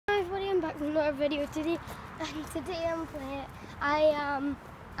back to another video today, and today I am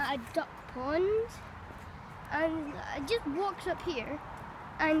at a duck pond, and I just walked up here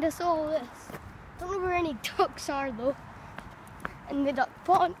and I saw this. Don't know where any ducks are though. In the duck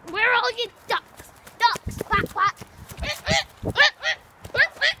pond. Where are all you ducks? Ducks! Quack quack!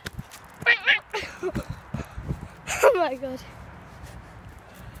 Oh my god.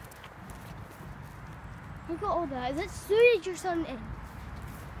 Look at all that. Is it sewage or something?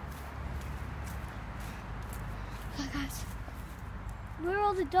 Guys, where are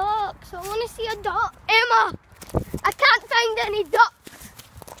all the ducks? I want to see a duck. Emma! I can't find any ducks.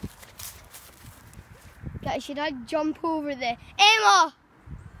 Guys, should I jump over there? Emma!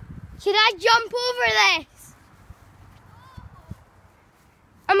 Should I jump over this?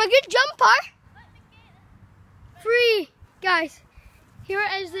 I'm a good jumper. Free. Guys, here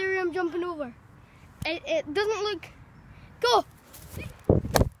it is there I'm jumping over. It doesn't look... Go!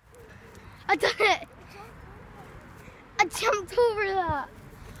 I done it! I jumped over that.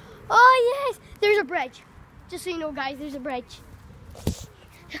 Oh yes! There's a bridge. Just so you know guys, there's a bridge.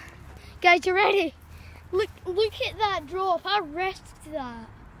 Guys, you ready? Look at that drop. I risked that.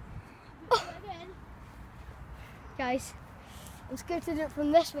 Oh. Guys, I'm scared to do it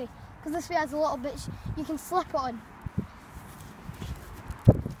from this way, because this way has a little bit you can slip on.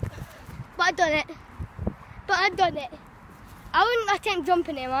 But I done it. I wouldn't attempt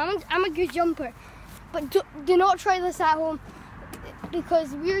jumping him. I'm a good jumper. But do not try this at home,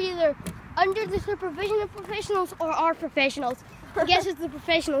 because we're either under the supervision of professionals or are professionals. I guess it's the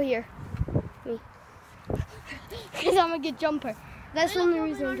professional here. Me. Because I'm a good jumper. That's the only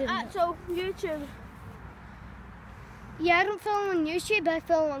reason I'm doing it. So, YouTube. Yeah, I don't film on YouTube, I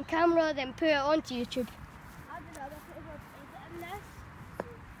film on camera, then put it onto YouTube.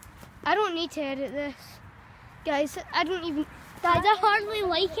 I don't need to edit this. Guys, I don't even... Guys, I hardly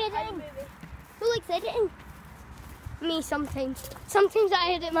like editing. Who likes editing? Me sometimes. Sometimes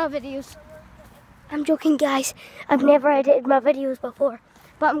I edit my videos. I'm joking, guys. I've never edited my videos before,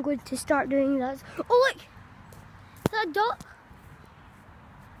 but I'm going to start doing that. Oh, look! Is that a duck?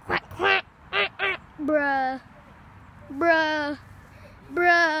 Quack, quack. Bruh. Bruh.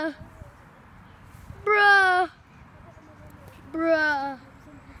 Bruh. Bruh. Bruh.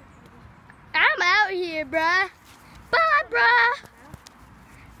 I'm out here, bruh. Bye, bruh.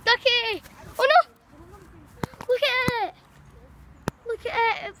 Ducky. Oh no! Look at it! Look at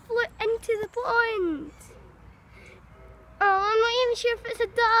it! It flew into the pond! Oh, I'm not even sure if it's a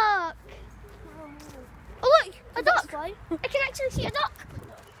duck! Oh look! A duck! I can actually see a duck!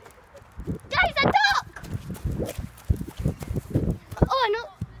 Guys, a duck! Oh, I know!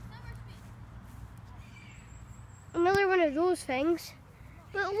 Another one of those things.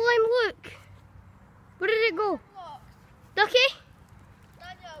 But Lime, look! Where did it go? Ducky?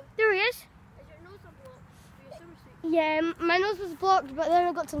 There he is. Yeah, my nose was blocked, but then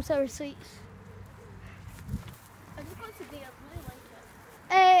I got some sour sweets.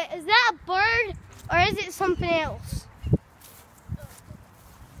 Is that a bird or is it something else?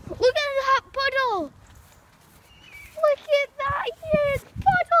 Look at that puddle! Look at that huge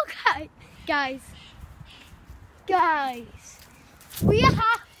puddle, guys! Guys, we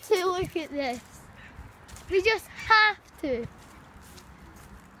have to look at this. We just have to.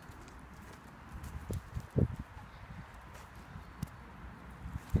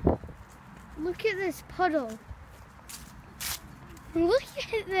 Look at this puddle. Look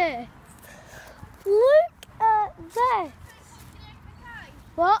at this. Look at this.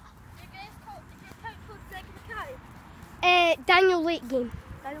 What? Daniel Lake game.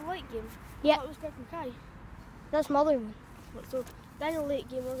 Daniel Lake game? Yeah. That was Greg Mackay. That's my other one. So, Daniel Lake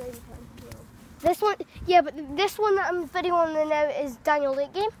game or Greg Mackay? This one, yeah, but this one that I'm videoing now is Daniel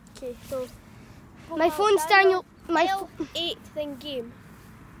Lake game. Okay, so. My phone's Daniel. My 8 thing game.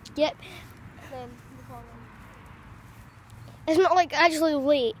 Yep. Then the following. It's not like actually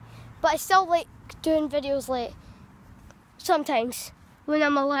late, but I still like doing videos late. Sometimes when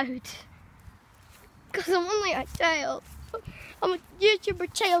I'm allowed, because I'm only a child. I'm a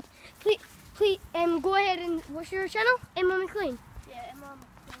YouTuber child. Please, go ahead and what's your channel? Emma McLean. Yeah, Emma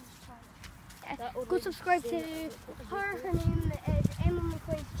McLean's channel. Go subscribe to her. Her name is Emma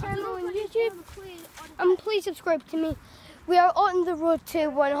McLean's channel on YouTube. And please subscribe to me. We are on the road to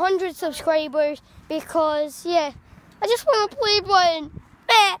 100 subscribers because, yeah, I just want to play one.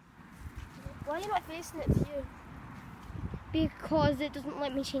 Why are you not facing it to you? Because it doesn't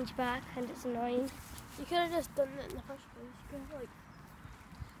let me change back and it's annoying. You could have just done it in the first place. You could have, like...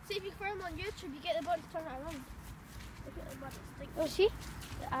 See, if you film on YouTube, you get the button to turn it around. Look at the button. Oh, see? It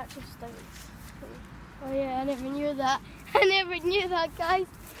actually stinks. Oh yeah, I never knew that. I never knew that, guys.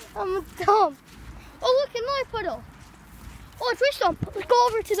 I'm dumb. Oh look, another puddle. Oh, a tree stump. Let's go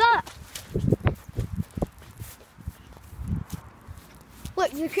over to that.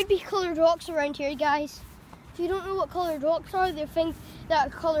 Look, there could be coloured rocks around here, guys. If you don't know what coloured rocks are, they think that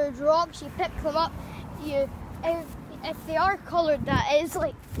are coloured rocks. You pick them up. If they are coloured, that is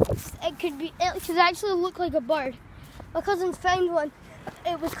like it could actually look like a bird. My cousin found one.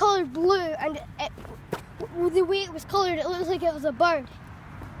 It was coloured blue, and the way it was coloured, it looks like it was a bird.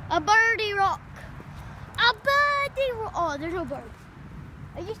 A birdie rock. A birdie rock. Oh, there's no bird.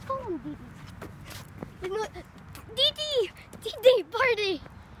 I used to call them Dee Dee. No, Dee Dee. Dee Dee. Birdie.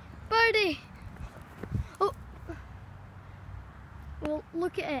 Birdie. Oh. Well,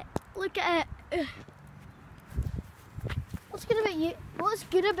 look at it. Look at it. What's good about you? What's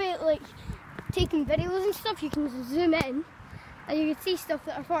good about like taking videos and stuff? You can zoom in, and you can see stuff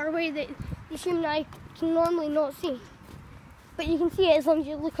that are far away that you and I can normally not see. But you can see it as long as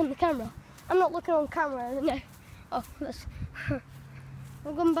you look on the camera. I'm not looking on camera now. Oh, that's.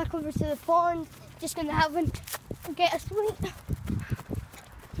 We're going back over to the pond. Just gonna get a sweet.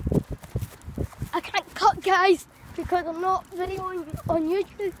 I can't cut, guys, because I'm not videoing on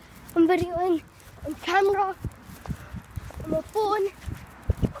YouTube. I'm videoing on camera, on my phone,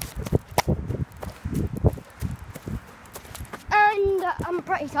 and I'm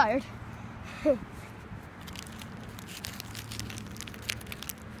pretty tired.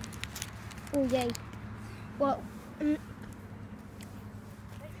 Oh yay! Well,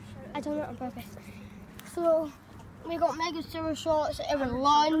 I done it on purpose. So we got mega sewer shots at our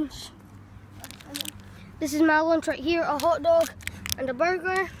lunch. This is my lunch right here: a hot dog and a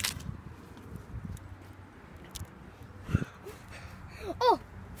burger. Oh!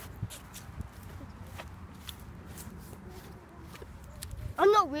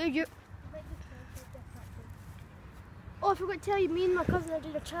 I'm not weird. Oh, I forgot to tell you, me and my cousin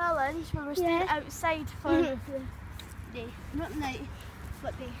did a challenge when we were staying outside for the day. Not night,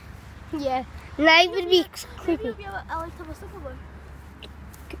 but day. Yeah, night would be creepy. Maybe you'll be able to have a sleepover.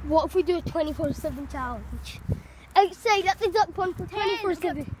 What if we do a 24/7 challenge? Outside at the duck pond for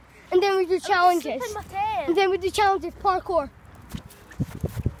 24/7. And then we do challenges. And then we do challenges, parkour.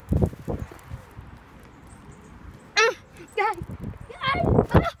 Guys!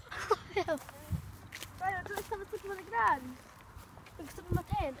 Right, I'll do a sleep on the ground. I can sleep in my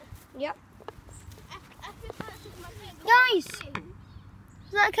tent. Yep. I feel like sleep in my tent. Guys!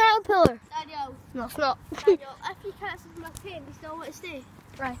 Is that a caterpillar? Daniel. No, it's not. Daniel, if you can't sleep in my tent, you still want to stay?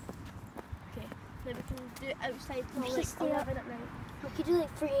 Right. Okay. Then we can do it outside till We like can stay 11 at night. We could do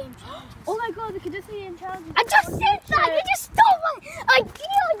like 3 AM challenges. Oh my god, we could do 3 AM challenges. I just said that! You just stole my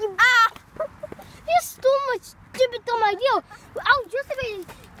idea! You stole my stupid dumb idea! I was just about to,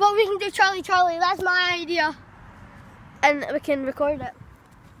 but we can do Charlie Charlie, that's my idea. And we can record it.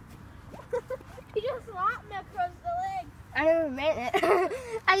 You just slapped me across the leg. I never meant it.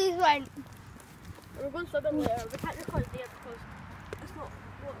 I just went. We're going swimming later. We can't record there because it's not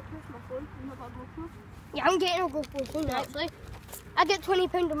waterproof, my phone. I'm not got a GoPro. Yeah, I'm getting a GoPro soon actually. I get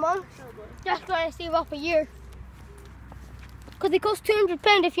 £20 a month. Just trying to save up a year. Because they cost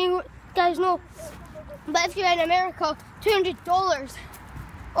 £200 if you guys know. But if you're in America, $200.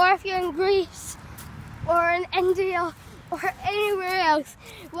 Or if you're in Greece, or in India, or anywhere else,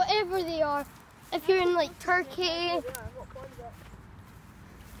 whatever they are. If you're in like Turkey and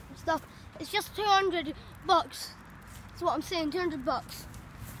stuff, it's just $200. That's what I'm saying, $200.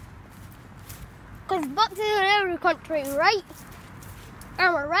 Because bucks is in every country, right?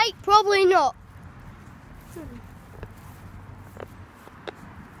 Am I right? Probably not.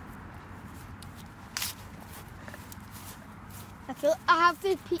 I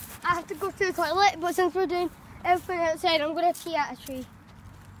have to go to the toilet, but since we're doing everything outside, I'm gonna pee at a tree.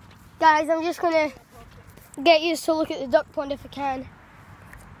 Guys, I'm just gonna get used to look at the duck pond if I can.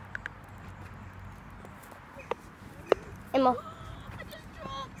 Emma.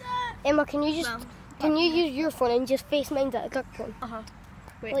 Emma, can you use your phone and just face mine at the duck pond?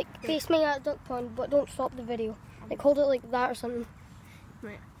 Wait, Like face mine at the duck pond, but don't stop the video. Like hold it like that or something.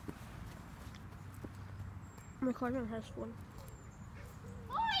 Right. I'm recording on his phone.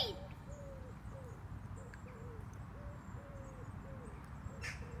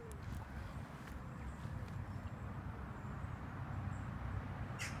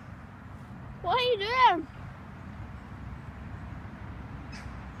 What are you doing?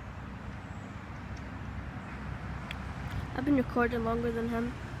 I've been recording longer than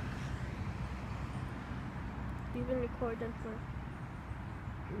him. You've been recording for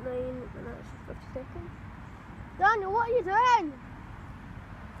 9 minutes and 50 seconds. Daniel, what are you doing?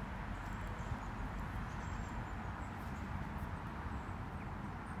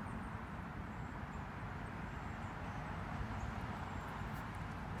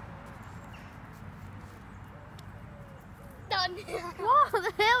 done. What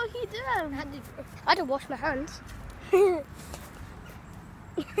the hell are you doing? I had to wash my hands.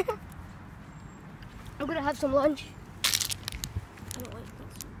 I'm gonna have some lunch. I don't like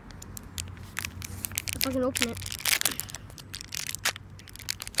this. If I can open it.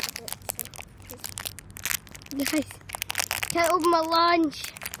 Guys, can't open my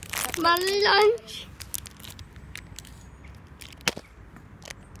lunch. My lunch.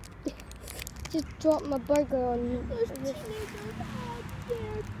 Just dropped my burger on you.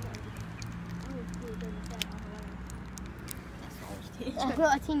 I'm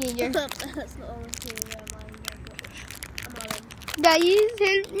not a teenager. That's not always teenager. I'm Guys,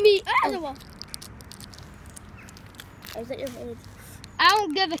 help me. Is that your head? I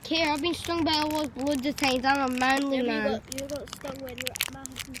don't give a care. I've been stung by a wasp loads of times. I'm a manly man. You got stung when you were at my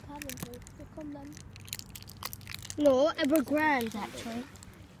house in Paddington. So come then. No, it were Grand's actually.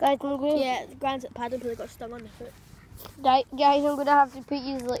 Guys, I'm going. Yeah, Grand's at Paddington. They got stung on the foot. Guys, I'm gonna have to put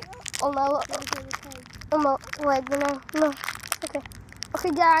you like on my leg now. No. Okay.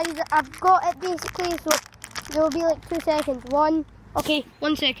 Okay, guys, I've got it basically. So there will be like 2 seconds. 1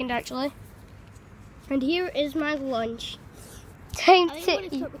 second actually. And here is my lunch. Time I think to I'm going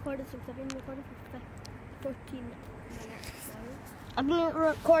to eat. stop recording since I've been recording for 14 minutes now. I've been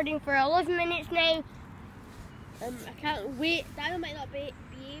recording for 11 minutes now. I can't wait. Daniel might not be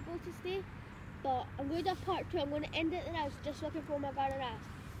able to stay, but I'm going to do a part 2. I'm going to end it now, just looking for my bananas.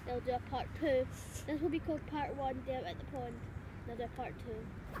 They'll do a part 2. This will be called part 1, down at the pond. They'll do a part 2.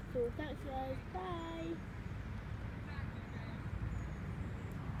 So thanks guys, bye.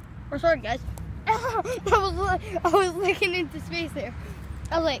 Oh, sorry guys. I was looking into space there.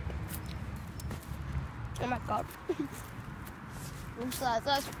 I was like, oh my god.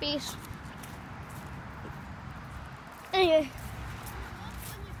 That's space. Anyway.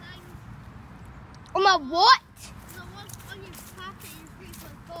 Oh my what?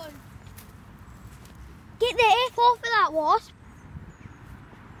 Get the F off of that wasp.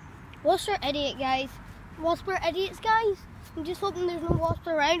 Wasps are idiot, guys. Wasps are idiots, guys. I'm just hoping there's no wasps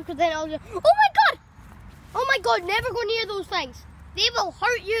around because then I'll just... Oh my god! Oh my god, never go near those things. They will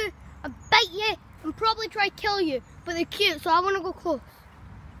hurt you and bite you and probably try to kill you. But they're cute, so I want to go close.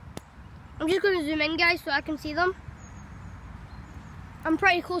 I'm just going to zoom in, guys, so I can see them. I'm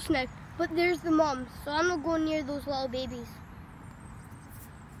pretty close now. But there's the moms, so I'm not going near those little babies.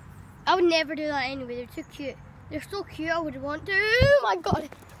 I would never do that anyway, they're too cute. They're so cute, I would want to. Oh my god!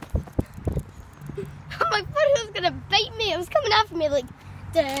 My foot was gonna bite me. It was coming after me like,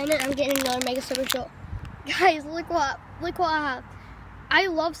 damn it, I'm getting another mega silver shot. Guys, look what I have. I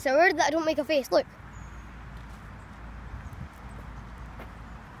love silver that I don't make a face. Look.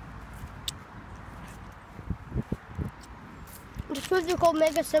 To prove they're called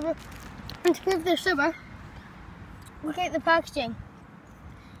mega silver, and to prove they're silver, look at the packaging.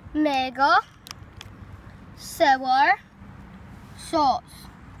 Mega silver shots.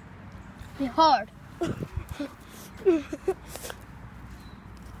 Be hard.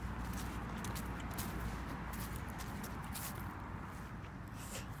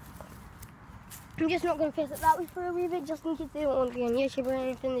 I'm just not going to face it that way for a wee bit, just in case they don't want to be on YouTube or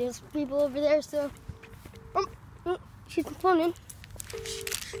anything. There's people over there, so... she's phoning.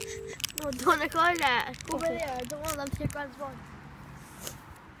 No, don't record that. Go over there. I don't want them to take Grand's one.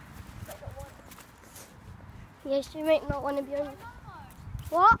 Yes, she might not want to be on.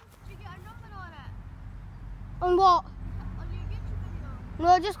 What? Did you get a number on it? On what? On your YouTube video? No,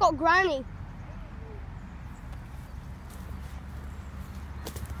 I just got Granny.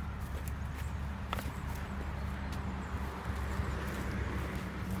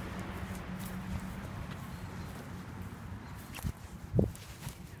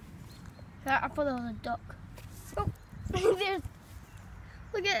 I thought that was a duck. Oh, there's.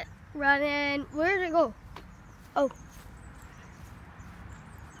 Look at it running. Where did it go? Oh.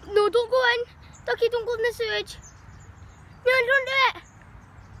 No, don't go in. Ducky, don't go in the sewage. No, don't do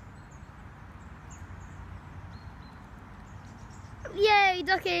it. Yay,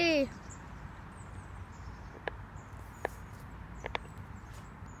 Ducky.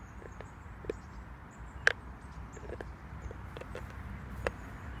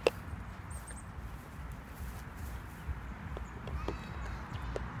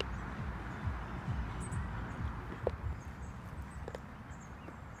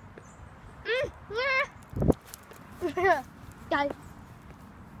 Guys,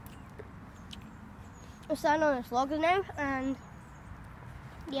 we're standing on this log now, and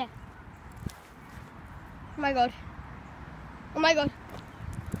yeah. Oh my god. Oh my god.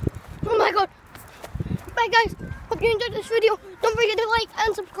 Oh my god. Bye guys. Hope you enjoyed this video. Don't forget to like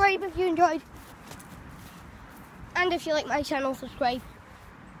and subscribe if you enjoyed. And if you like my channel, subscribe.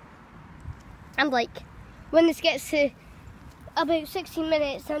 And like, when this gets to about 16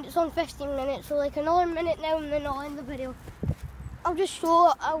 minutes, and it's on 15 minutes, so like another minute now and then I'll end the video. I'll just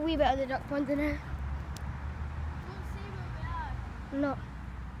show a wee bit of the duck pond in here. Don't say where we are. No.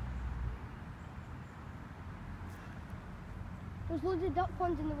 There's loads of duck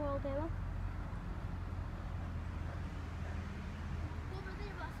ponds in the world, Emma. Over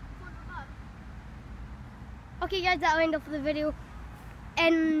there, but further back. Okay guys, that'll end up the video.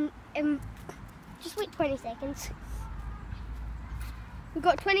 Just wait 20 seconds. We've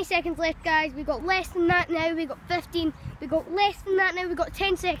got 20 seconds left, guys. We've got less than that now. We've got 15. We've got less than that now. We've got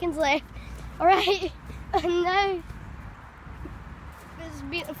 10 seconds left. Alright. And now,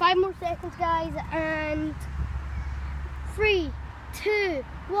 there's 5 more seconds, guys. And 3, 2,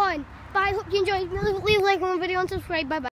 1. Bye. Hope you enjoyed. Leave a like on the video and subscribe. Bye bye.